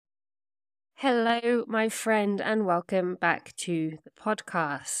Hello, my friend, and welcome back to the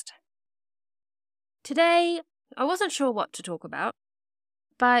podcast. Today, I wasn't sure what to talk about,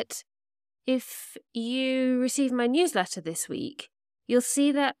 but if you received my newsletter this week, you'll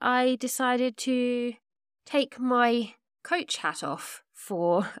see that I decided to take my coach hat off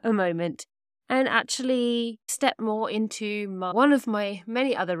for a moment and actually step more into one of my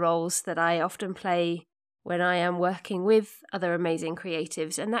many other roles that I often play when I am working with other amazing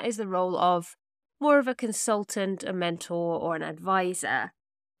creatives, and that is the role of more of a consultant, a mentor, or an advisor.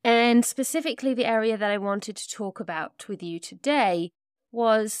 And specifically, the area that I wanted to talk about with you today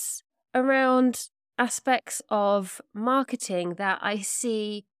was around aspects of marketing that I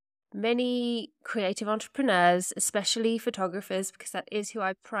see many creative entrepreneurs, especially photographers, because that is who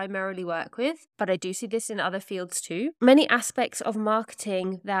I primarily work with, but I do see this in other fields too. Many aspects of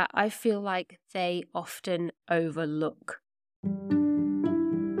marketing that I feel like they often overlook.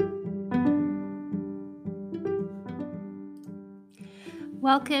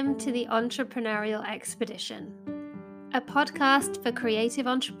 Welcome to the Entrepreneurial Expedition, a podcast for creative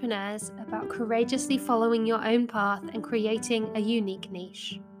entrepreneurs about courageously following your own path and creating a unique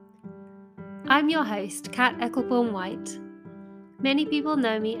niche. I'm your host, Kat Ecclebourne-White. Many people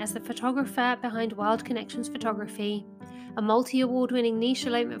know me as the photographer behind Wild Connections Photography, a multi-award-winning niche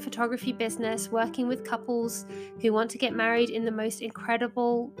elopement photography business working with couples who want to get married in the most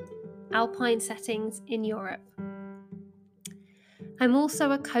incredible alpine settings in Europe. I'm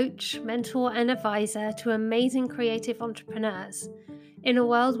also a coach, mentor, and advisor to amazing creative entrepreneurs. In a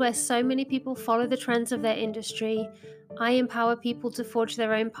world where so many people follow the trends of their industry, I empower people to forge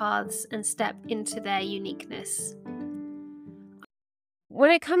their own paths and step into their uniqueness.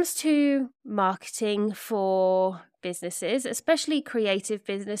 When it comes to marketing for businesses, especially creative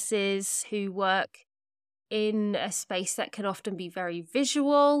businesses who work in a space that can often be very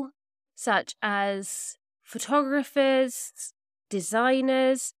visual, such as photographers,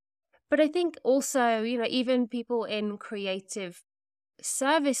 designers, but I think also, even people in creative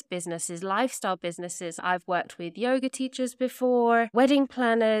service businesses, lifestyle businesses. I've worked with yoga teachers before, wedding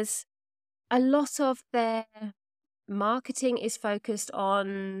planners. A lot of their marketing is focused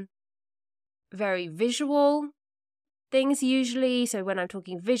on very visual things usually. So when I'm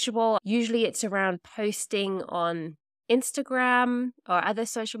talking visual, usually it's around posting on Instagram or other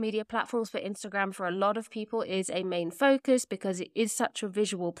social media platforms, but Instagram for a lot of people is a main focus because it is such a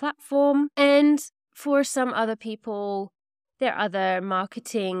visual platform. And for some other people, their other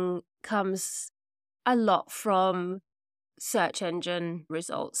marketing comes a lot from search engine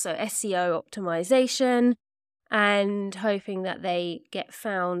results. So SEO optimization and hoping that they get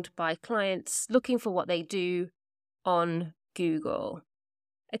found by clients looking for what they do on Google.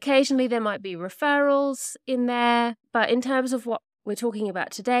 Occasionally there might be referrals in there, but in terms of what we're talking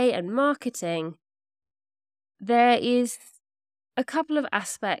about today and marketing, there is a couple of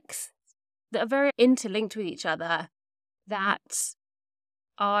aspects that are very interlinked with each other that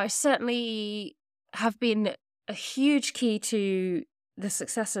are certainly have been a huge key to the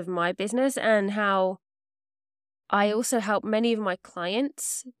success of my business and how I also help many of my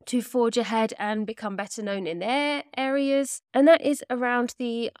clients to forge ahead and become better known in their areas. And that is around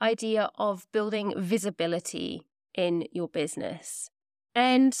the idea of building visibility in your business.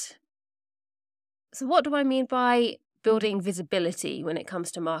 And so what do I mean by building visibility when it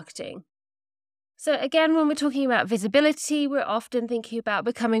comes to marketing? So again, when we're talking about visibility, we're often thinking about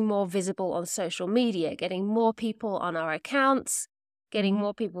becoming more visible on social media, getting more people on our accounts, getting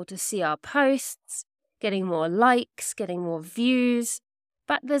more people to see our posts, getting more likes, getting more views,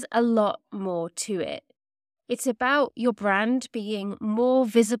 but there's a lot more to it. It's about your brand being more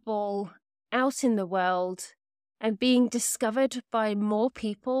visible out in the world and being discovered by more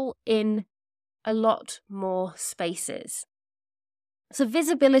people in a lot more spaces. So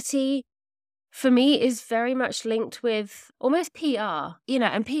visibility for me is very much linked with almost PR,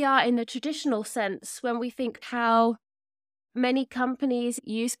 and PR in the traditional sense when we think how many companies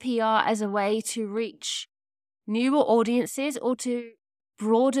use PR as a way to reach newer audiences or to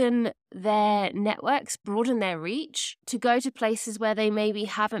broaden their networks, broaden their reach, to go to places where they maybe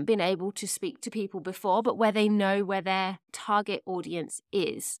haven't been able to speak to people before, but where they know where their target audience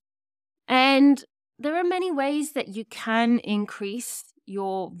is. And there are many ways that you can increase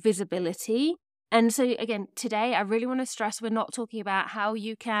your visibility. And so again, today I really want to stress we're not talking about how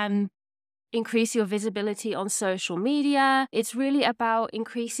you can increase your visibility on social media. It's really about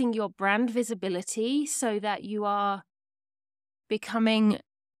increasing your brand visibility so that you are becoming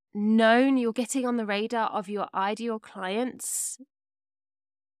known, you're getting on the radar of your ideal clients,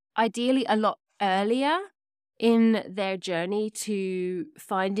 ideally a lot earlier in their journey to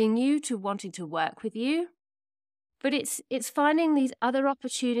finding you, to wanting to work with you. But it's finding these other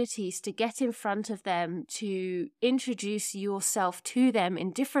opportunities to get in front of them, to introduce yourself to them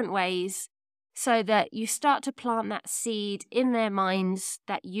in different ways so that you start to plant that seed in their minds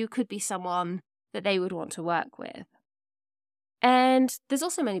that you could be someone that they would want to work with. And there's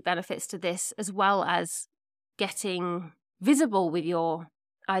also many benefits to this, as well as getting visible with your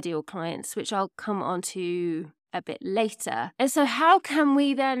ideal clients, which I'll come on to a bit later. And so how can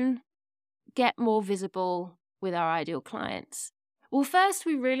we then get more visible with our ideal clients? Well, first,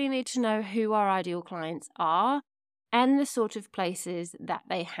 we really need to know who our ideal clients are and the sort of places that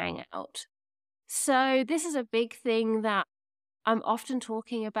they hang out. So this is a big thing that I'm often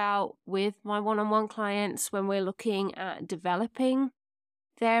talking about with my one-on-one clients when we're looking at developing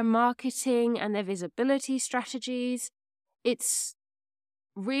their marketing and their visibility strategies. It's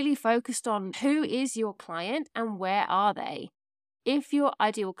really focused on who is your client and where are they. If your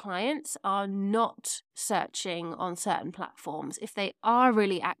ideal clients are not searching on certain platforms, if they are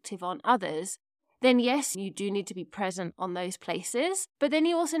really active on others, then yes, you do need to be present on those places, but then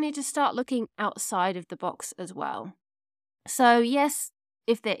you also need to start looking outside of the box as well. So yes,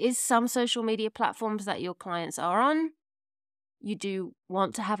 if there is some social media platforms that your clients are on, you do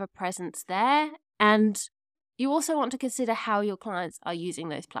want to have a presence there, and you also want to consider how your clients are using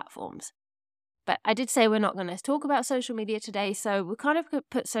those platforms. But I did say we're not going to talk about social media today, so we're kind of going to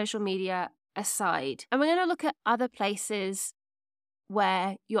put social media aside. And we're going to look at other places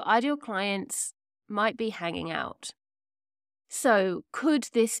where your ideal clients might be hanging out. So could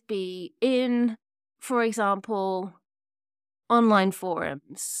this be in, for example, online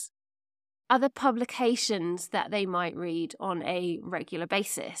forums, other publications that they might read on a regular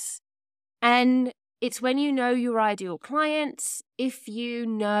basis? And it's when you know your ideal clients, if you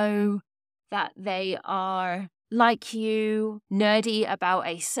know that they are, like you, nerdy about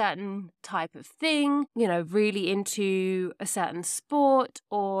a certain type of thing, really into a certain sport,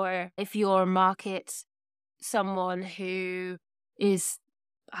 or if you're someone who is,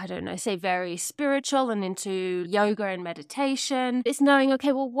 say very spiritual and into yoga and meditation, it's knowing,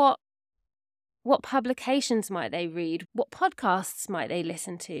 okay, well, what publications might they read? What podcasts might they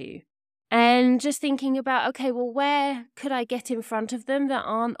listen to? And just thinking about, okay, well, where could I get in front of them that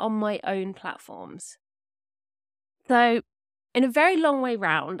aren't on my own platforms? So in a very long way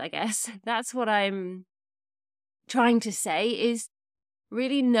round, I guess, that's what I'm trying to say, is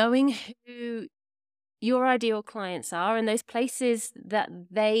really knowing who your ideal clients are and those places that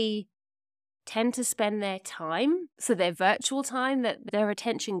they tend to spend their time, so their virtual time that their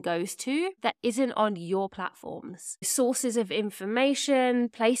attention goes to, that isn't on your platforms. Sources of information,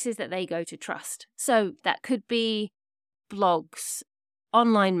 places that they go to trust. So that could be blogs,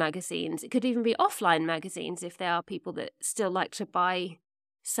 online magazines. It could even be offline magazines if there are people that still like to buy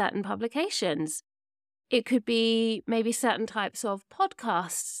certain publications. It could be maybe certain types of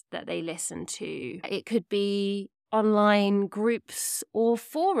podcasts that they listen to. It could be online groups or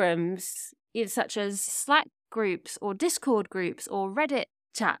forums, such as Slack groups or Discord groups or Reddit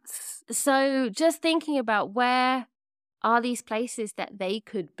chats. So just thinking about where are these places that they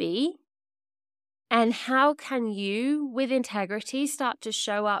could be, and how can you, with integrity, start to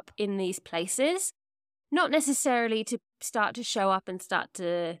show up in these places? Not necessarily to start to show up and start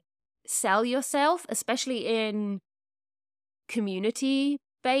to sell yourself, especially in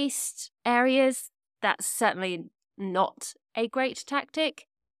community-based areas. That's certainly not a great tactic.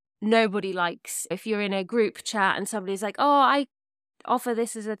 Nobody likes, if you're in a group chat and somebody's like, oh, I offer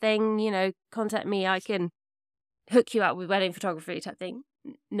this as a thing, contact me, I can hook you up with wedding photography type thing.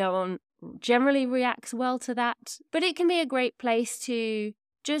 No one generally reacts well to that. But it can be a great place to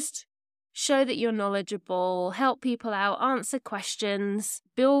just show that you're knowledgeable, help people out, answer questions,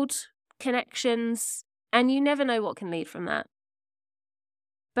 build connections, and you never know what can lead from that.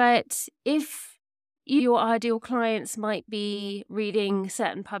 But if your ideal clients might be reading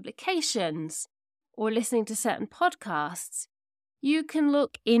certain publications or listening to certain podcasts, you can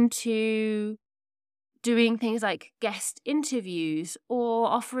look into doing things like guest interviews or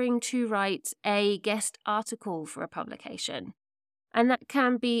offering to write a guest article for a publication. And that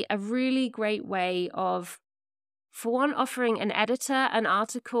can be a really great way of, for one, offering an editor an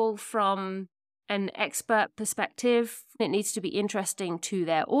article from an expert perspective. It needs to be interesting to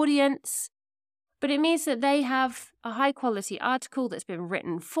their audience, but it means that they have a high quality article that's been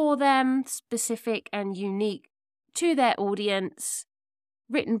written for them, specific and unique to their audience,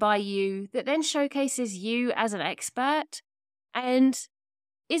 written by you, that then showcases you as an expert and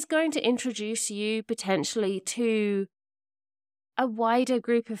is going to introduce you potentially to a wider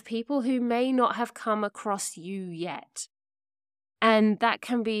group of people who may not have come across you yet. And that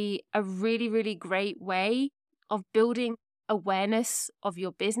can be a really, really great way of building awareness of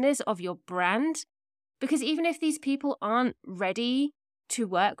your business, of your brand. Because even if these people aren't ready to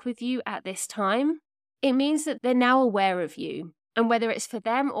work with you at this time, it means that they're now aware of you. And whether it's for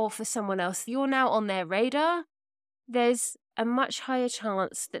them or for someone else, you're now on their radar. There's a much higher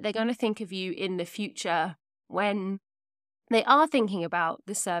chance that they're going to think of you in the future when they are thinking about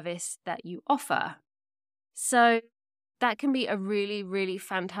the service that you offer. So that can be a really, really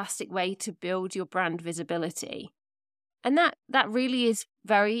fantastic way to build your brand visibility. And that really is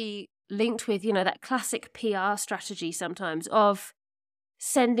very linked with, that classic PR strategy sometimes of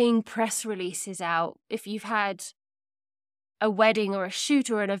sending press releases out. If you've had a wedding or a shoot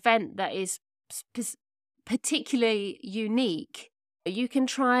or an event that is particularly unique, you can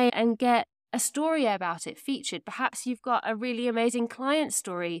try and get a story about it featured. Perhaps you've got a really amazing client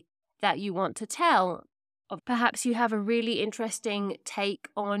story that you want to tell. Or perhaps you have a really interesting take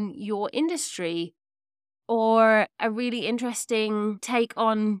on your industry, or a really interesting take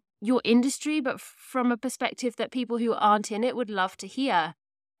on your industry, but from a perspective that people who aren't in it would love to hear.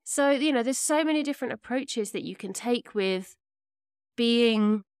 So, there's so many different approaches that you can take with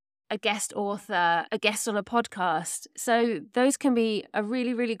being a guest author, a guest on a podcast. So those can be a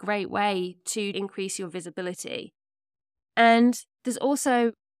really, really great way to increase your visibility. And there's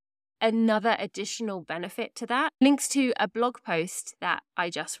also another additional benefit to that. Links to a blog post that I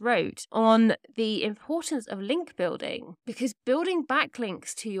just wrote on the importance of link building, because building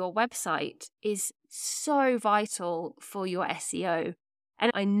backlinks to your website is so vital for your SEO.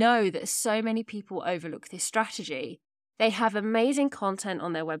 And I know that so many people overlook this strategy. They have amazing content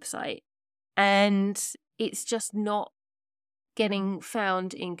on their website, and it's just not getting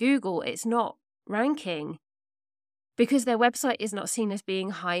found in Google. It's not ranking because their website is not seen as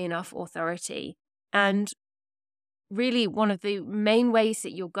being high enough authority. And really, one of the main ways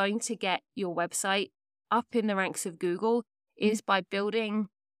that you're going to get your website up in the ranks of Google is by building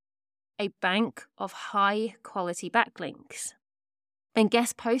a bank of high quality backlinks. And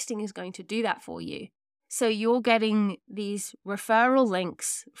guest posting is going to do that for you. So you're getting these referral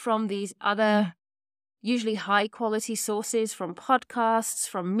links from these other, usually high quality sources, from podcasts,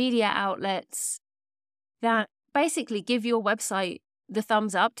 from media outlets, that basically give your website the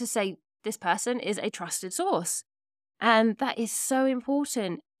thumbs up to say this person is a trusted source. And that is so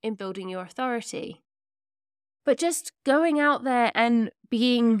important in building your authority. But just going out there and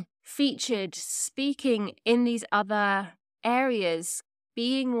being featured, speaking in these other areas,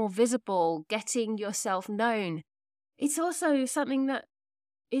 being more visible, getting yourself known, it's also something that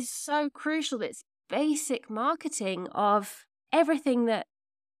is so crucial. It's basic marketing of everything that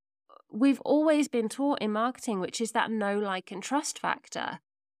we've always been taught in marketing, which is that know, like, and trust factor,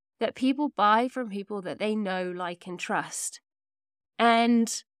 that people buy from people that they know, like, and trust.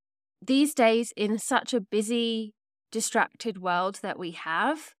 And these days, in such a busy, distracted world that we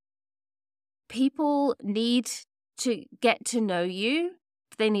have, people need to get to know you.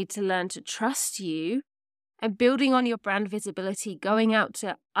 They need to learn to trust you, and building on your brand visibility, going out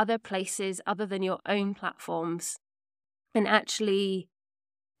to other places other than your own platforms, and actually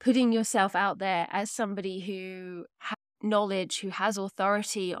putting yourself out there as somebody who has knowledge, who has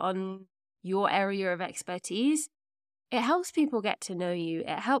authority on your area of expertise. It helps people get to know you.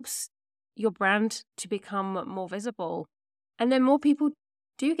 It helps your brand to become more visible. And then more people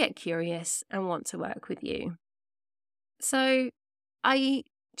do get curious and want to work with you. So I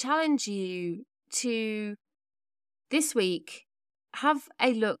challenge you to, this week, have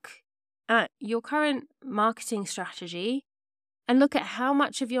a look at your current marketing strategy and look at how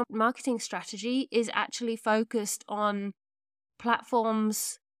much of your marketing strategy is actually focused on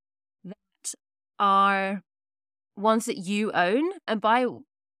platforms that are ones that you own. And by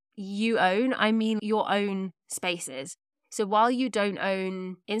you own, I mean your own spaces. So while you don't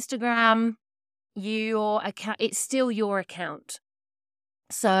own Instagram, your account, it's still your account.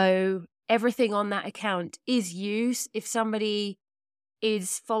 So everything on that account is you. If somebody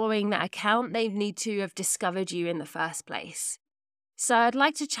is following that account, they need to have discovered you in the first place. So I'd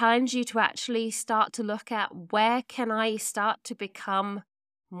like to challenge you to actually start to look at, where can I start to become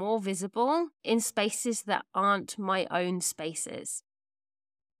more visible in spaces that aren't my own spaces?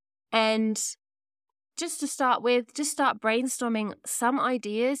 And just to start with, just start brainstorming some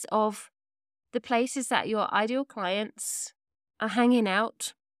ideas of the places that your ideal clients are hanging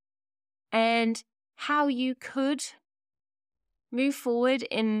out and how you could move forward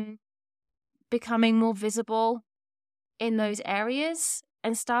in becoming more visible in those areas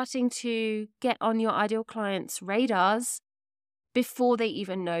and starting to get on your ideal clients' radars before they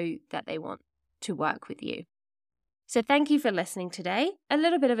even know that they want to work with you. So thank you for listening today. A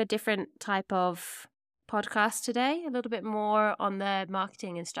little bit of a different type of podcast today, a little bit more on the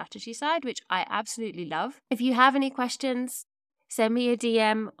marketing and strategy side, which I absolutely love. If you have any questions, send me a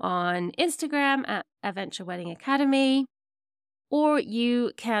DM on Instagram at Adventure Wedding Academy, or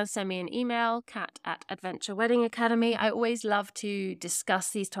you can send me an email, kat@Adventure Wedding Academy. I always love to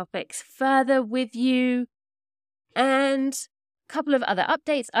discuss these topics further with you. And a couple of other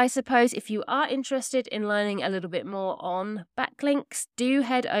updates, I suppose. If you are interested in learning a little bit more on backlinks, do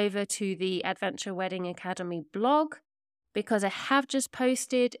head over to the Adventure Wedding Academy blog, because I have just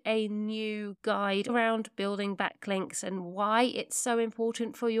posted a new guide around building backlinks and why it's so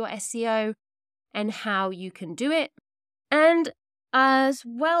important for your SEO and how you can do it. And as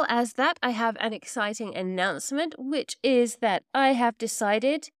well as that, I have an exciting announcement, which is that I have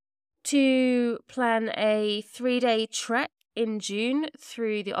decided to plan a 3-day trek in June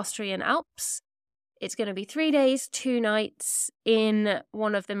through the Austrian Alps. It's going to be 3 days, 2 nights in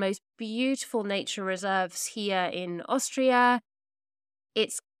one of the most beautiful nature reserves here in Austria.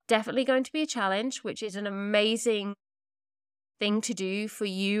 It's definitely going to be a challenge, which is an amazing thing to do for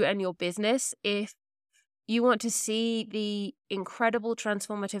you and your business if you want to see the incredible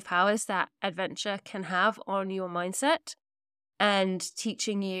transformative powers that adventure can have on your mindset and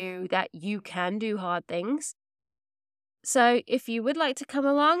teaching you that you can do hard things. So if you would like to come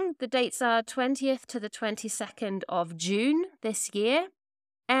along, the dates are 20th to the 22nd of June this year.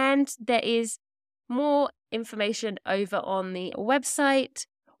 And there is more information over on the website.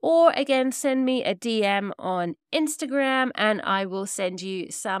 Or again, send me a DM on Instagram and I will send you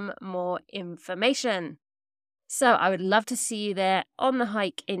some more information. So I would love to see you there on the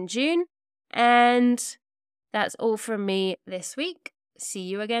hike in June. And that's all from me this week. See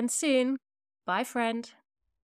you again soon. Bye, friend.